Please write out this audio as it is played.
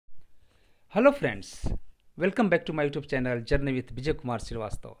Hello friends, welcome back to my YouTube channel Journey with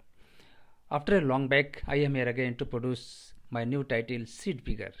Vigour. After a long break, I am here again to produce my new title Seed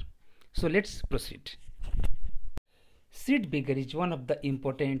Vigour. So let's proceed. Seed vigour is one of the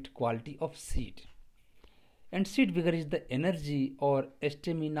important quality of seed. And seed vigour is the energy or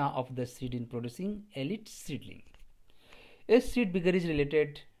stamina of the seed in producing elite seedling. A seed vigour is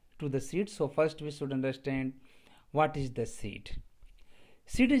related to the seed, so first we should understand what is the seed.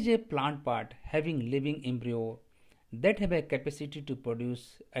 Seed is a plant part having living embryo that have a capacity to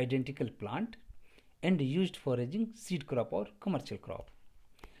produce identical plant and used for raising seed crop or commercial crop.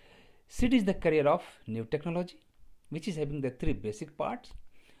 Seed is the carrier of new technology, which is having the three basic parts.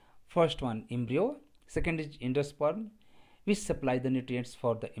 First one, embryo. Second is endosperm, which supply the nutrients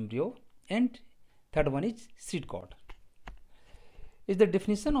for the embryo, and third one is seed coat. As the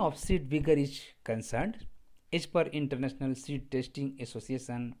definition of seed vigour is concerned, as per International Seed Testing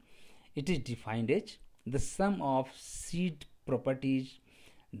Association, it is defined as the sum of seed properties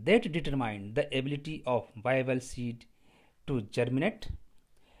that determine the ability of viable seed to germinate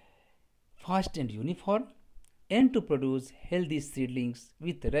fast and uniform and to produce healthy seedlings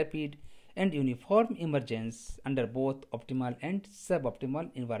with rapid and uniform emergence under both optimal and suboptimal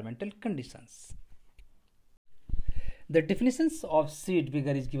environmental conditions. The definitions of seed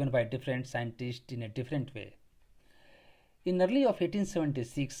vigour is given by different scientists in a different way. In early of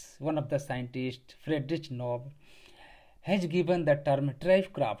 1876, one of the scientists, Friedrich Noble, has given the term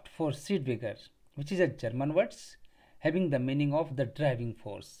Drivkraft for seed vigour, which is a German word having the meaning of the driving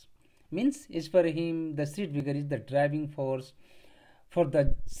force. Means, as per him, the seed vigour is the driving force for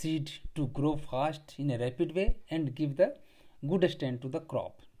the seed to grow fast in a rapid way and give the good stand to the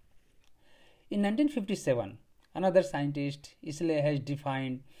crop. In 1957, another scientist, Isley, has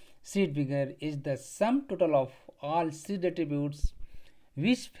defined seed vigour is the sum total of all seed attributes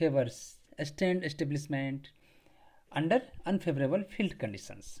which favors stand establishment under unfavorable field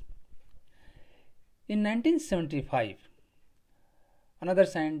conditions. In 1975, another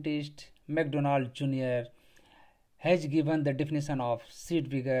scientist, McDonald Jr., has given the definition of seed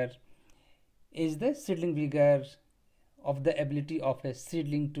vigour is the seedling vigour of the ability of a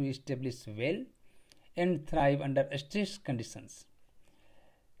seedling to establish well and thrive under stress conditions.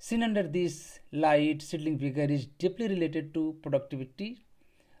 Seen under this light, seedling vigour is deeply related to productivity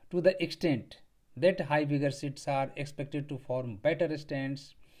to the extent that high vigour seeds are expected to form better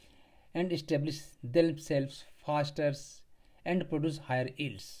stands and establish themselves faster and produce higher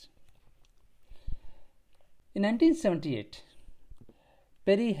yields. In 1978,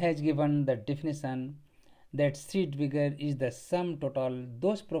 Perry has given the definition that seed vigour is the sum total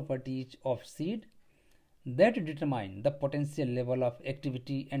those properties of seed that determine the potential level of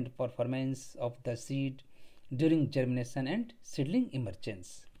activity and performance of the seed during germination and seedling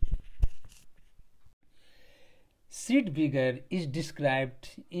emergence. Seed vigour is described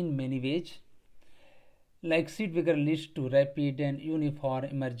in many ways, like seed vigour leads to rapid and uniform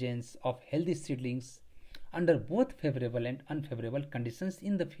emergence of healthy seedlings under both favorable and unfavorable conditions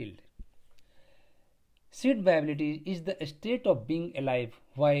in the field. Seed viability is the state of being alive,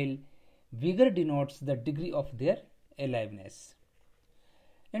 while vigour denotes the degree of their aliveness.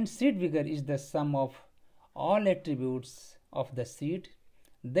 And seed vigour is the sum of all attributes of the seed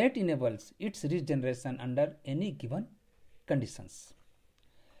that enables its regeneration under any given conditions.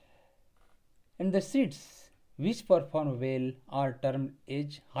 And the seeds which perform well are termed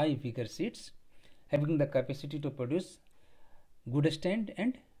as high vigour seeds, having the capacity to produce good stand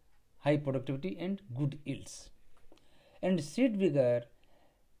and high productivity and good yields. And seed vigour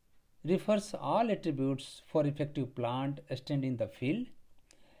refers all attributes for effective plant stand in the field,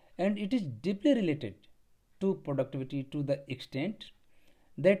 and it is deeply related to productivity to the extent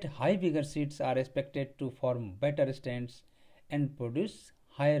that high vigour seeds are expected to form better stands and produce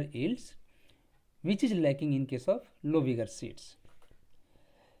higher yields, which is lacking in case of low vigour seeds.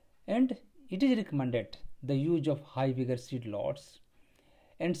 And it is recommended the use of high vigour seed lots,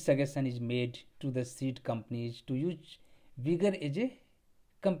 and suggestion is made to the seed companies to use vigour as a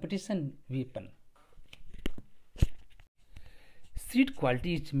competition weapon. Seed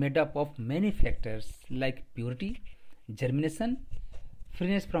quality is made up of many factors like purity, germination,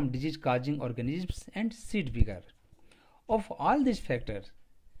 freeness from disease causing organisms, and seed vigour. Of all these factors,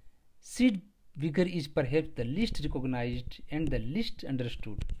 seed vigour is perhaps the least recognized and the least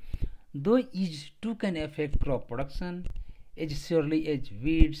understood, though each too can affect crop production as surely as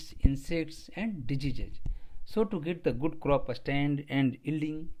weeds, insects, and diseases. So to get the good crop stand and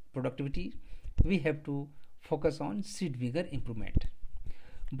yielding productivity, we have to focus on seed vigour improvement.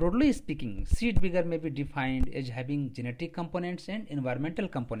 Broadly speaking, seed vigour may be defined as having genetic components and environmental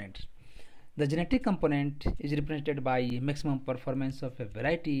components. The genetic component is represented by maximum performance of a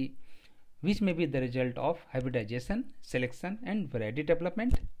variety, which may be the result of hybridization, selection, and variety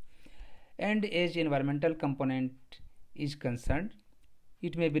development. And as environmental component is concerned,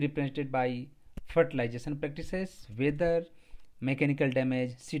 it may be represented by fertilization practices, weather, mechanical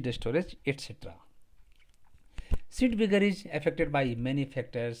damage, seed storage, etc. Seed vigor is affected by many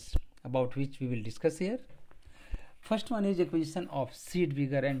factors about which we will discuss here. First one is acquisition of seed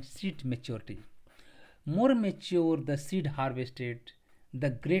vigor and seed maturity. More mature the seed harvested, the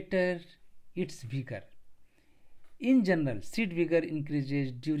greater its vigor. In general, seed vigor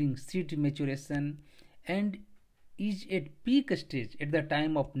increases during seed maturation and is at peak stage at the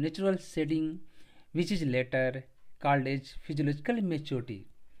time of natural shedding, which is later called as physiological maturity,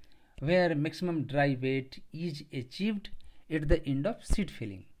 where maximum dry weight is achieved at the end of seed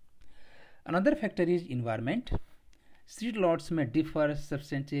filling. Another factor is environment. Seed lots may differ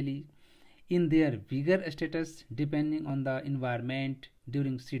substantially in their vigor status depending on the environment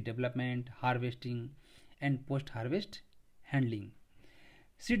during seed development, harvesting, and post-harvest handling.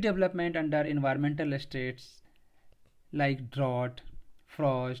 Seed development under environmental states like drought,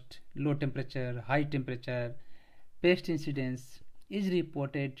 frost, low temperature, high temperature, pest incidence is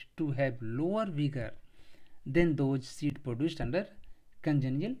reported to have lower vigor than those seed produced under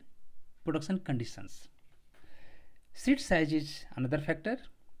congenial production conditions. Seed size is another factor.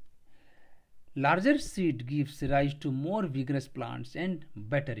 Larger seed gives rise to more vigorous plants and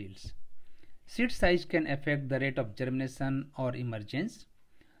better yields. Seed size can affect the rate of germination or emergence,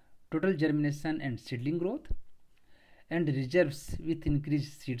 total germination and seedling growth, and reserves with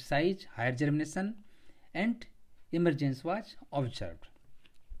increased seed size, higher germination and emergence was observed.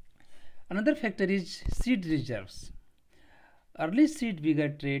 Another factor is seed reserves. Early seed vigor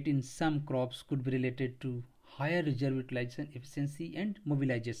trait in some crops could be related to higher reserve utilization efficiency and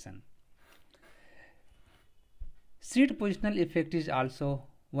mobilization. Seed positional effect is also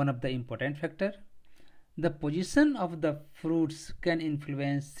one of the important factor. The position of the fruits can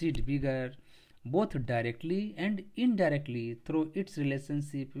influence seed vigor both directly and indirectly through its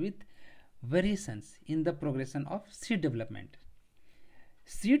relationship with variations in the progression of seed development.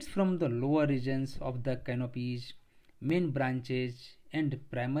 Seeds from the lower regions of the canopies, main branches, and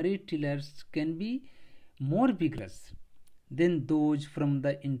primary tillers can be more vigorous than those from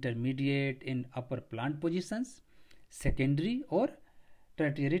the intermediate and upper plant positions, secondary or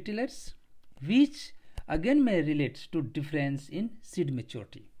tertiary tillers, which again may relate to difference in seed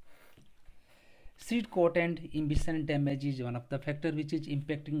maturity. Seed coat and imbition damage is one of the factors which is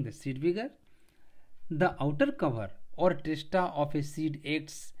impacting the seed vigor. The outer cover or testa of a seed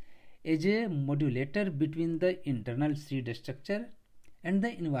acts as a modulator between the internal seed structure and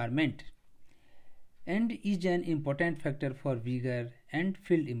the environment and is an important factor for vigor and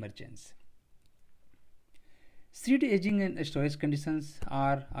field emergence. Seed aging and storage conditions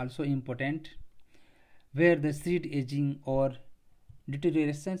are also important, where the seed aging or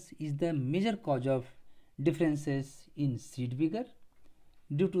deterioration is the major cause of differences in seed vigor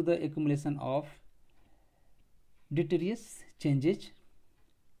due to the accumulation of deleterious changes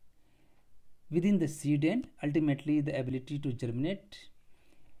within the seed and ultimately the ability to germinate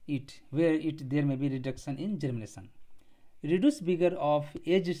it, where there may be reduction in germination. Reduced vigor of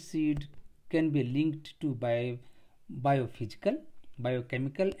aged seed can be linked to biophysical,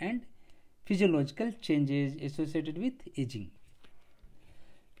 biochemical and physiological changes associated with aging.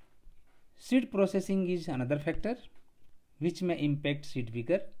 Seed processing is another factor which may impact seed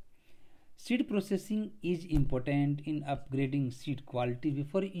vigor. Seed processing is important in upgrading seed quality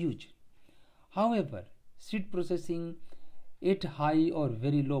before use. However, seed processing at high or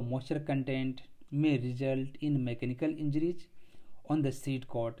very low moisture content may result in mechanical injuries on the seed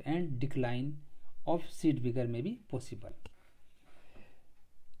coat and decline of seed vigor may be possible.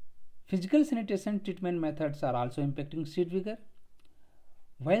 Physical sanitation treatment methods are also impacting seed vigor.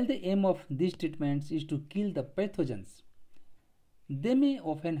 While the aim of these treatments is to kill the pathogens, they may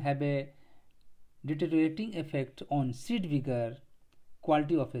often have a deteriorating effect on seed vigor.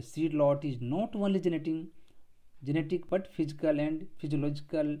 Quality of a seed lot is not only genetic but physical and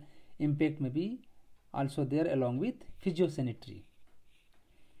physiological impact may be also there along with physiosanitary.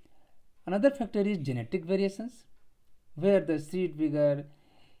 Another factor is genetic variations, where the seed vigor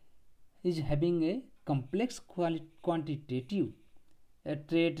is having a complex quantitative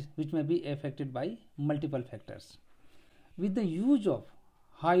trait which may be affected by multiple factors. With the use of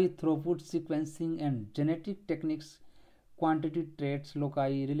high throughput sequencing and genetic techniques, quantitative traits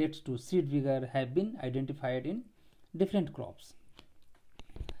loci relates to seed vigor have been identified in different crops.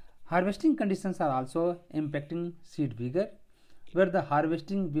 Harvesting conditions are also impacting seed vigor. where the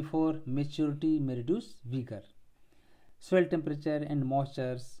harvesting before maturity may reduce vigor. Soil temperature and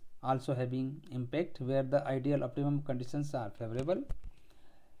moistures also having impact, where the ideal optimum conditions are favorable,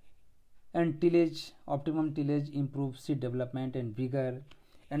 and optimum tillage improves seed development and vigor,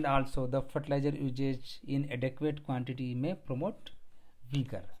 and also the fertilizer usage in adequate quantity may promote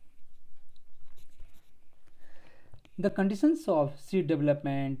vigor. The conditions of seed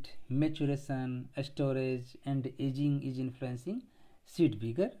development, maturation, storage and aging is influencing seed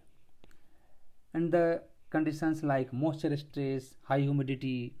vigor, and the conditions like moisture stress, high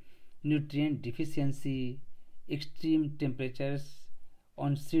humidity, nutrient deficiency, extreme temperatures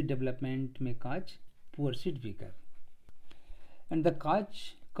on seed development may cause poor seed vigor. And the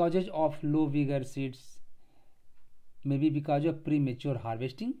causes of low vigor seeds may be because of premature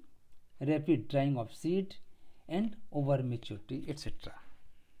harvesting, rapid drying of seed and over maturity, etc.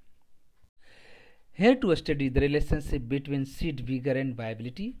 Here to study the relationship between seed vigor and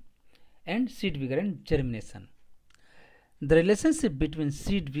viability and seed vigor and germination. The relationship between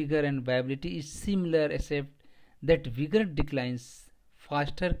seed vigor and viability is similar, except that vigor declines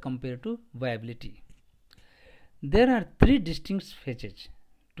faster compared to viability. There are three distinct phases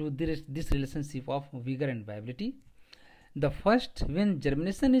to this relationship of vigor and viability. The first, when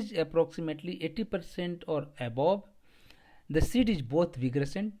germination is approximately 80% or above, the seed is both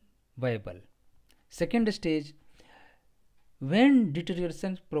vigorous and viable. Second stage, when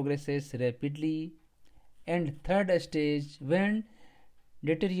deterioration progresses rapidly, and third stage, when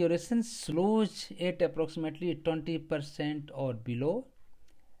deterioration slows at approximately 20% or below,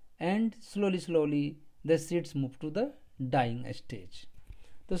 and slowly the seeds move to the dying stage.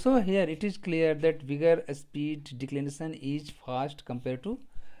 So here it is clear that vigor speed declination is fast compared to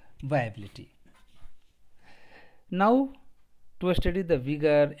viability. Now to study the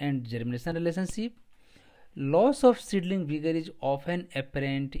vigor and germination relationship. Loss of seedling vigor is often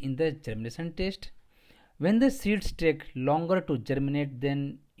apparent in the germination test. When the seeds take longer to germinate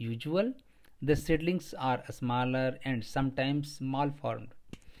than usual, the seedlings are smaller and sometimes malformed.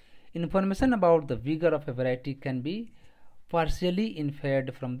 Information about the vigor of a variety can be partially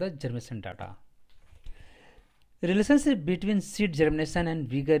inferred from the germination data. The relationship between seed germination and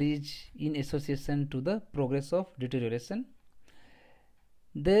vigor is in association to the progress of deterioration.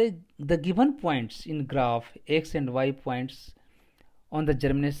 The given points in graph x and y points on the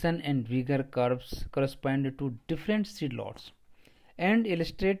germination and vigor curves correspond to different seed lots and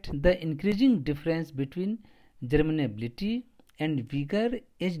illustrate the increasing difference between germinability and vigor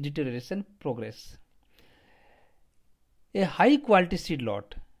as deterioration progress. A high quality seed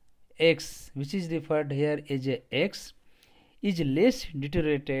lot X, which is referred here as a X, is less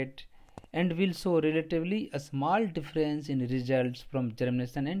deteriorated and will show relatively a small difference in results from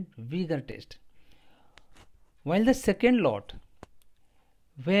germination and vigor test. While the second lot,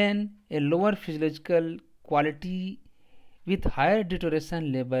 when a lower physiological quality with higher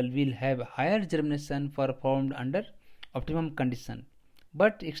deterioration level, will have higher germination performed under optimum condition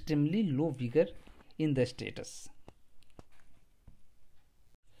but extremely low vigor in the status.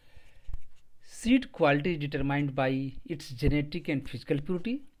 Seed quality is determined by its genetic and physical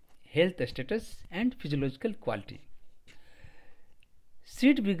purity, health status and physiological quality.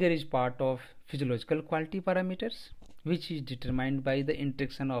 Seed vigor is part of physiological quality parameters, which is determined by the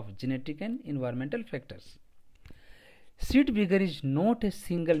interaction of genetic and environmental factors. Seed vigor is not a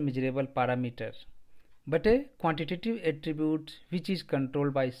single measurable parameter, but a quantitative attribute which is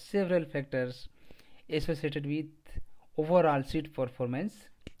controlled by several factors associated with overall seed performance.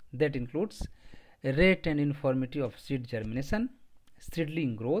 That includes rate and uniformity of seed germination,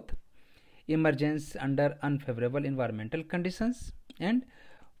 seedling growth, emergence under unfavorable environmental conditions, and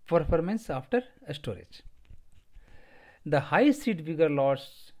performance after storage. The high seed vigor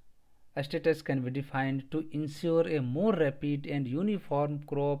loss status can be defined to ensure a more rapid and uniform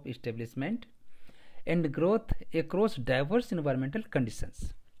crop establishment and growth across diverse environmental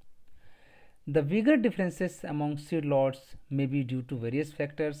conditions. The vigor differences among seed lots may be due to various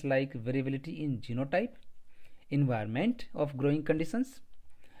factors like variability in genotype, environment of growing conditions,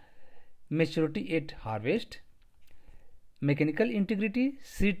 maturity at harvest, mechanical integrity,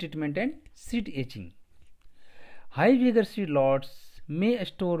 seed treatment and seed aging. High vigor seed lots may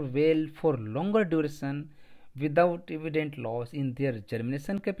store well for longer duration without evident loss in their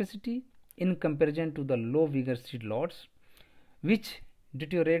germination capacity in comparison to the low vigor seed lots, which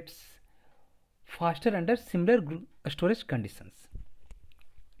deteriorates faster under similar storage conditions.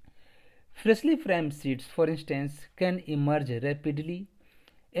 Freshly framed seeds, for instance, can emerge rapidly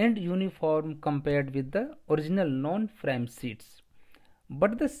and uniform compared with the original non-framed seeds,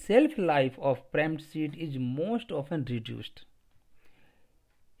 but the shelf life of framed seed is most often reduced.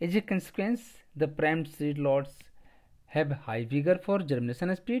 As a consequence, the primed seed lots have high vigor for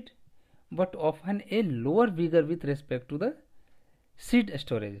germination speed, but often a lower vigor with respect to the seed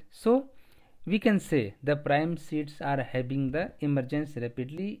storage. So we can say the prime seeds are having the emergence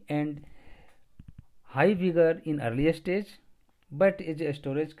rapidly and high vigor in earlier stage, but as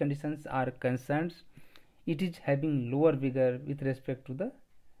storage conditions are concerned, it is having lower vigor with respect to the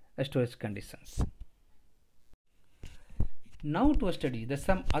storage conditions. Now to study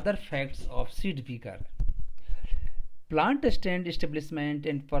some other facts of seed vigor. Plant stand establishment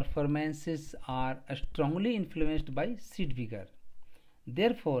and performances are strongly influenced by seed vigor.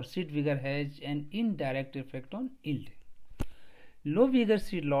 Therefore, seed vigor has an indirect effect on yield. Low vigor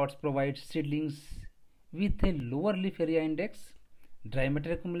seed lots provide seedlings with a lower leaf area index, dry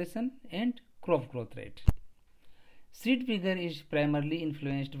matter accumulation, and crop growth rate. Seed vigor is primarily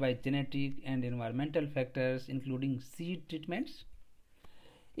influenced by genetic and environmental factors including seed treatments.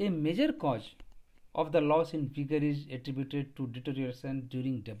 A major cause of the loss in vigor is attributed to deterioration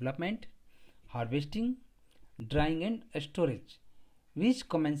during development, harvesting, drying and storage, which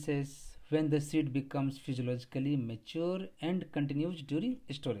commences when the seed becomes physiologically mature and continues during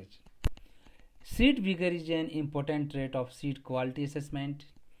storage. Seed vigor is an important trait of seed quality assessment,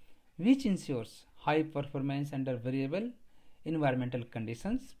 which ensures high performance under variable environmental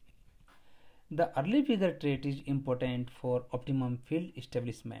conditions. The early vigor trait is important for optimum field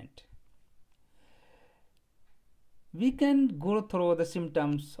establishment. We can go through the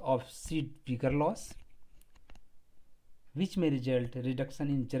symptoms of seed vigor loss, which may result reduction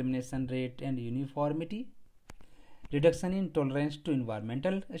in germination rate and uniformity, reduction in tolerance to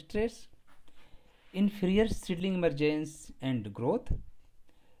environmental stress, inferior seedling emergence and growth,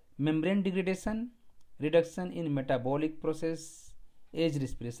 membrane degradation, reduction in metabolic process age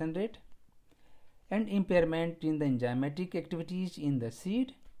respiration rate, and impairment in the enzymatic activities in the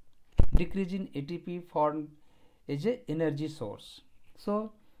seed, decrease in ATP formed as an energy source.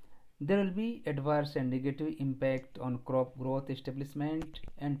 So there will be adverse and negative impact on crop growth, establishment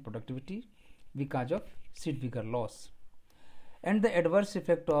and productivity because of seed vigor loss. And the adverse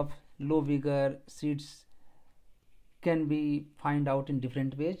effect of low vigor seeds can be find out in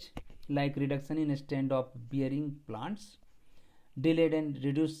different ways, like reduction in stand of bearing plants, delayed and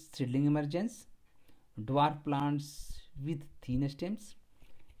reduced seedling emergence, dwarf plants with thin stems,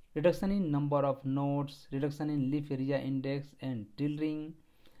 reduction in number of nodes, reduction in leaf area index and tillering,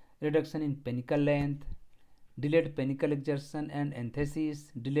 reduction in panicle length, delayed panicle exertion and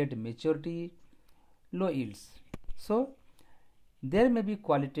anthesis, delayed maturity, low yields. So there may be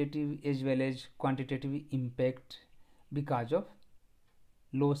qualitative as well as quantitative impact because of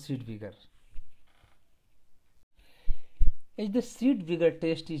low seed vigor. As the seed vigor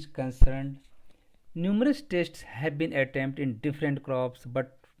test is concerned, numerous tests have been attempted in different crops,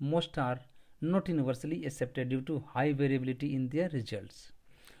 but most are not universally accepted due to high variability in their results.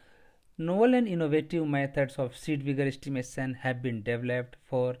 Novel and innovative methods of seed vigor estimation have been developed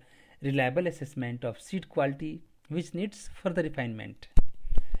for reliable assessment of seed quality, which needs further refinement.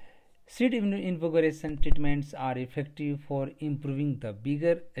 Seed invigoration treatments are effective for improving the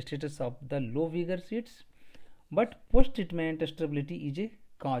vigor status of the low vigor seeds, but post-treatment stability is a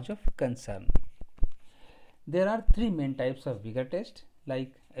cause of concern. There are three main types of vigor test,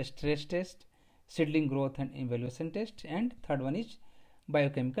 like stress test, seedling growth and evaluation test, and third one is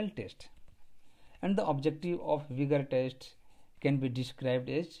biochemical test. And the objective of vigor test can be described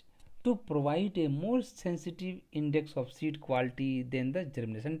as to provide a more sensitive index of seed quality than the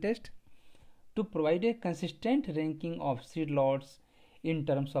germination test, to provide a consistent ranking of seed lots in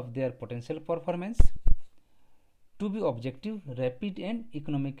terms of their potential performance, to be objective, rapid and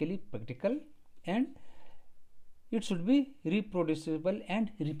economically practical, and it should be reproducible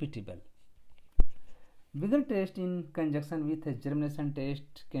and repeatable. Vigor test in conjunction with a germination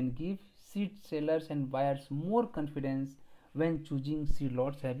test can give seed sellers and buyers more confidence when choosing seed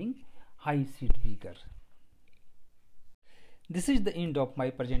lots having high seed vigor. This is the end of my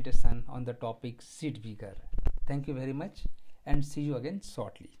presentation on the topic seed vigor. Thank you very much and see you again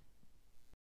shortly.